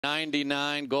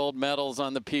99 gold medals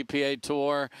on the PPA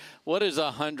Tour. What does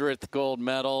a 100th gold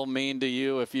medal mean to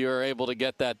you if you are able to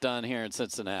get that done here in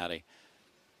Cincinnati?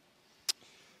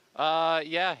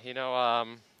 Yeah, you know,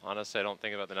 honestly, I don't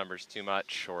think about the numbers too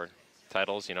much or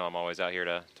titles. You know, I'm always out here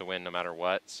to win no matter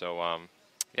what. So,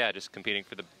 yeah, just competing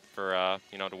for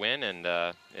you know, to win.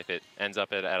 And if it ends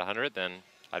up at 100, then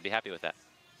I'd be happy with that.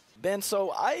 Ben,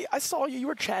 so I saw you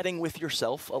were chatting with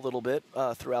yourself a little bit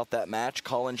throughout that match.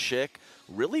 Collin Shick,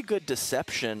 really good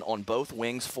deception on both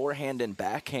wings, forehand and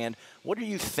backhand. What are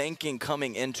you thinking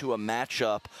coming into a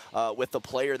matchup with a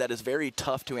player that is very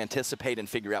tough to anticipate and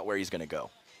figure out where he's going to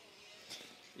go?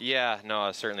 Yeah, no, I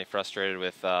was certainly frustrated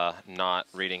with not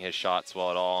reading his shots well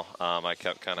at all. I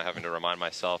kept kind of having to remind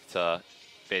myself to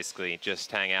basically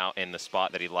just hang out in the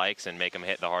spot that he likes and make him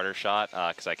hit the harder shot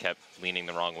because I kept leaning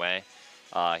the wrong way.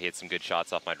 He had some good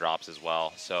shots off my drops as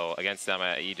well. So against them,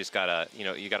 you just gotta, you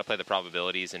know, you gotta play the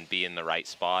probabilities and be in the right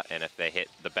spot. And if they hit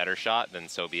the better shot, then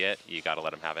so be it. You gotta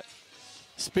let them have it.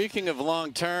 Speaking of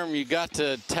long term, you got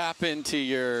to tap into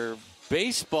your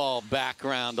baseball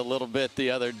background a little bit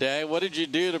the other day. What did you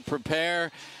do to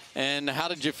prepare, and how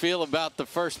did you feel about the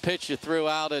first pitch you threw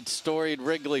out at storied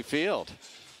Wrigley Field?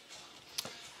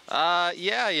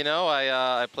 Yeah, you know,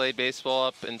 I played baseball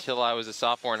up until I was a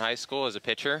sophomore in high school as a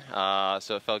pitcher,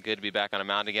 so it felt good to be back on a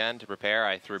mound again to prepare.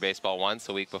 I threw baseball once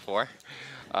a week before,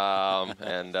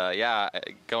 yeah,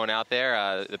 going out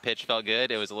there, the pitch felt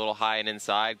good. It was a little high and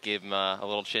inside, gave him a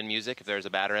little chin music if there's a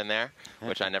batter in there,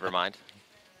 which I never mind.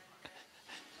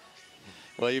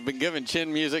 Well, you've been giving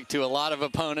chin music to a lot of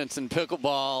opponents in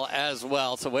pickleball as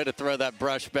well, so way to throw that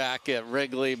brush back at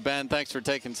Wrigley. Ben, thanks for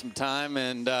taking some time,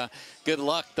 and good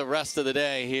luck the rest of the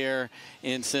day here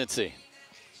in Cincy.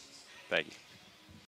 Thank you.